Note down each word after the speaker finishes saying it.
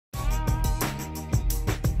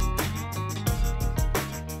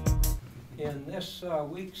In this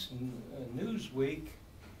week's Newsweek,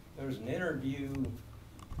 there's an interview.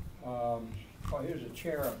 Oh, here's a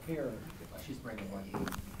chair up here. She's bringing one.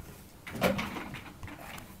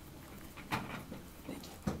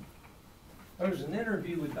 There's an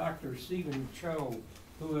interview with Dr. Stephen Cho,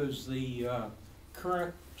 who is the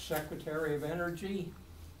current Secretary of Energy,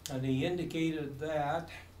 and he indicated that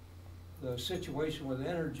the situation with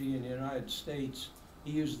energy in the United States,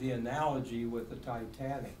 he used the analogy with the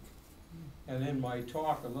Titanic. And in my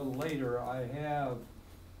talk a little later, I have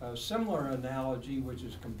a similar analogy which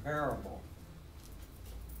is comparable.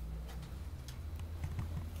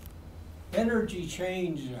 Energy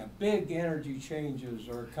change, big energy changes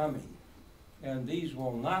are coming, and these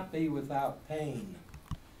will not be without pain.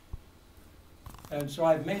 And so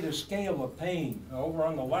I've made a scale of pain. Over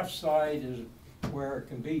on the left side is where it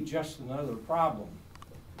can be just another problem,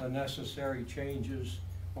 the necessary changes.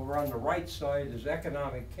 Over on the right side is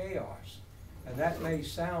economic chaos. And that may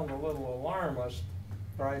sound a little alarmist,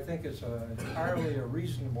 but I think it's entirely a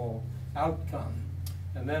reasonable outcome.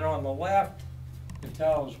 And then on the left, it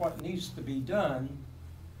tells what needs to be done,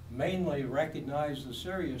 mainly recognize the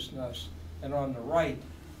seriousness. And on the right,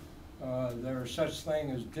 there are such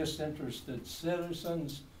things as disinterested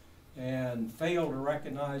citizens and fail to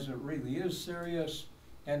recognize it really is serious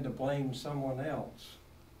and to blame someone else.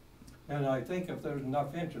 And I think if there's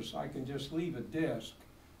enough interest, I can just leave a disk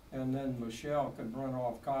and then Michelle can run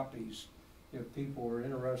off copies if people are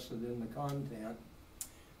interested in the content.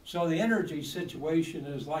 So the energy situation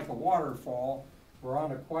is like a waterfall. We're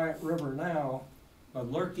on a quiet river now,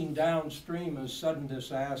 but lurking downstream is sudden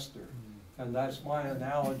disaster. And that's my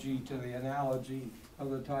analogy to the analogy of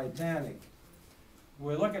the Titanic.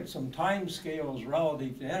 We look at some time scales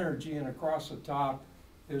relative to energy, and across the top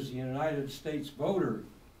is the United States voter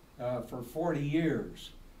for 40 years.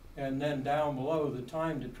 And then down below, the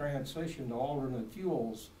time to transition to alternate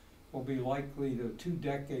fuels will be likely to 2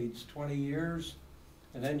 decades, 20 years.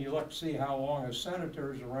 And then you look to see how long a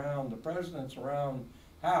senator's around, the president's around,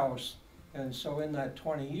 House. And so in that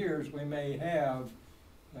 20 years, we may have,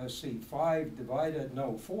 let's see, 4 divided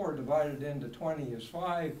into 20 is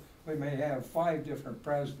 5. We may have 5 different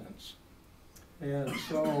presidents. And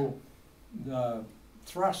so the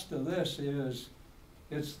thrust of this is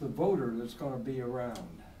it's the voter that's going to be around.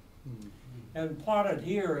 And plotted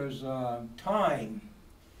here is time,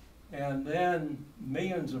 and then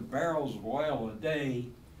millions of barrels of oil a day,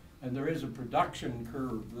 and there is a production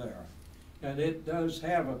curve there. And it does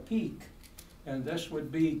have a peak, and this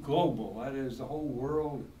would be global. That is the whole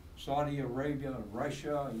world, Saudi Arabia,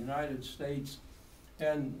 Russia, United States.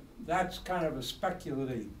 And that's kind of a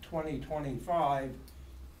speculative 2025,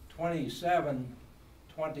 27,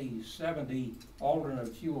 2070,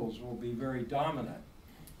 alternate fuels will be very dominant.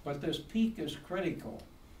 But this peak is critical.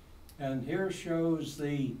 And here shows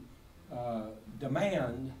the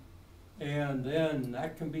demand, and then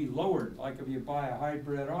that can be lowered. Like if you buy a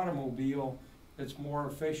hybrid automobile, it's more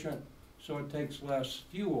efficient, so it takes less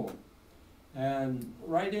fuel. And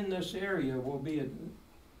right in this area will be a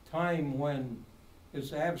time when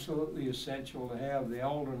it's absolutely essential to have the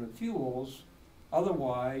alternate fuels.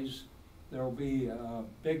 Otherwise, there will be a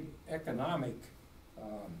big economic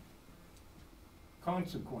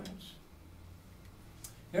consequence.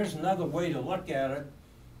 Here's another way to look at it,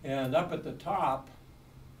 and up at the top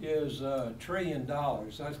is $1 trillion.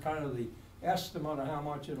 That's kind of the estimate of how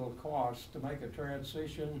much it'll cost to make a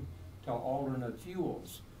transition to alternate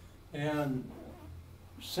fuels. And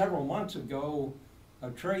several months ago,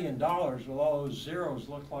 $1 trillion with all those zeros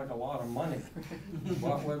looked like a lot of money.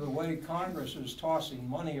 But with the way Congress is tossing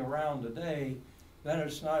money around today, then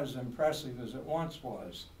it's not as impressive as it once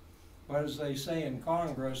was. But as they say in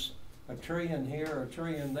Congress, $1 trillion here, $1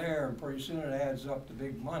 trillion there, and pretty soon it adds up to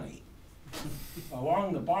big money.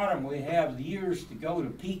 Along the bottom, we have the years to go to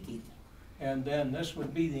peaking, and then this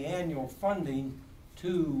would be the annual funding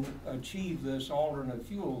to achieve this alternate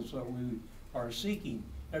fuels that we are seeking.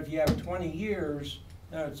 If you have 20 years,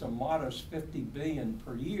 then it's a modest $50 billion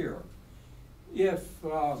per year. If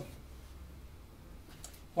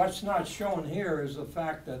what's not shown here is the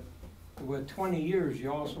fact that with 20 years,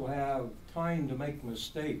 you also have time to make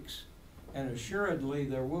mistakes. And assuredly,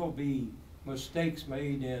 there will be mistakes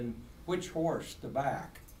made in which horse to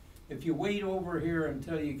back. If you wait over here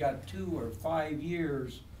until you got 2 or 5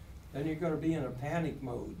 years, then you're going to be in a panic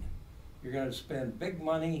mode. You're going to spend big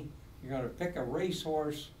money. You're going to pick a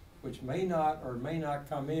racehorse, which may not or may not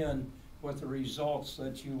come in with the results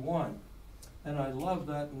that you want. And I love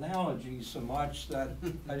that analogy so much that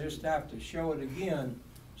I just have to show it again.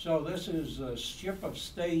 So this is a ship of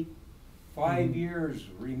state, 5 years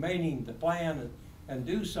remaining to plan and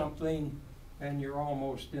do something, and you're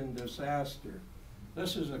almost in disaster.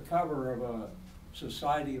 This is a cover of a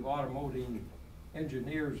Society of Automotive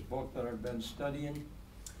Engineers book that I've been studying.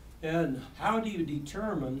 And how do you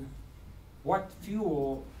determine what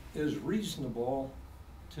fuel is reasonable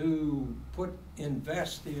to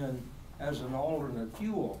invest in as an alternate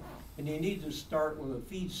fuel? And you need to start with a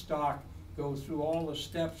feedstock, go through all the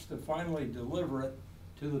steps to finally deliver it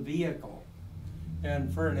to the vehicle.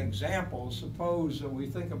 And for an example, suppose that we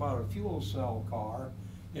think about a fuel cell car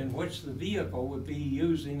in which the vehicle would be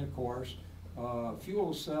using, of course, a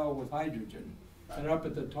fuel cell with hydrogen. And up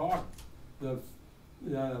at the top, the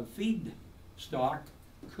feedstock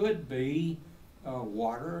could be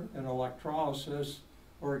water and electrolysis,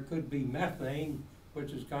 or it could be methane,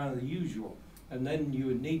 which is kind of the usual. And then you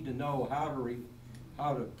would need to know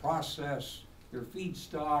how to process your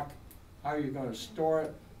feedstock, how you're going to store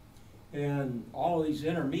it, and all these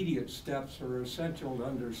intermediate steps are essential to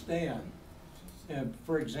understand. And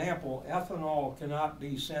for example, ethanol cannot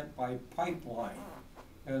be sent by pipeline,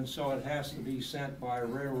 and so it has to be sent by a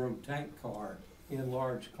railroad tank car in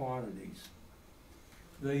large quantities.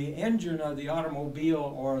 The engine of the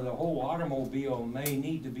automobile or the whole automobile may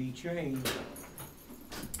need to be changed.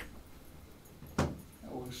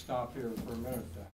 We'll stop here for a minute.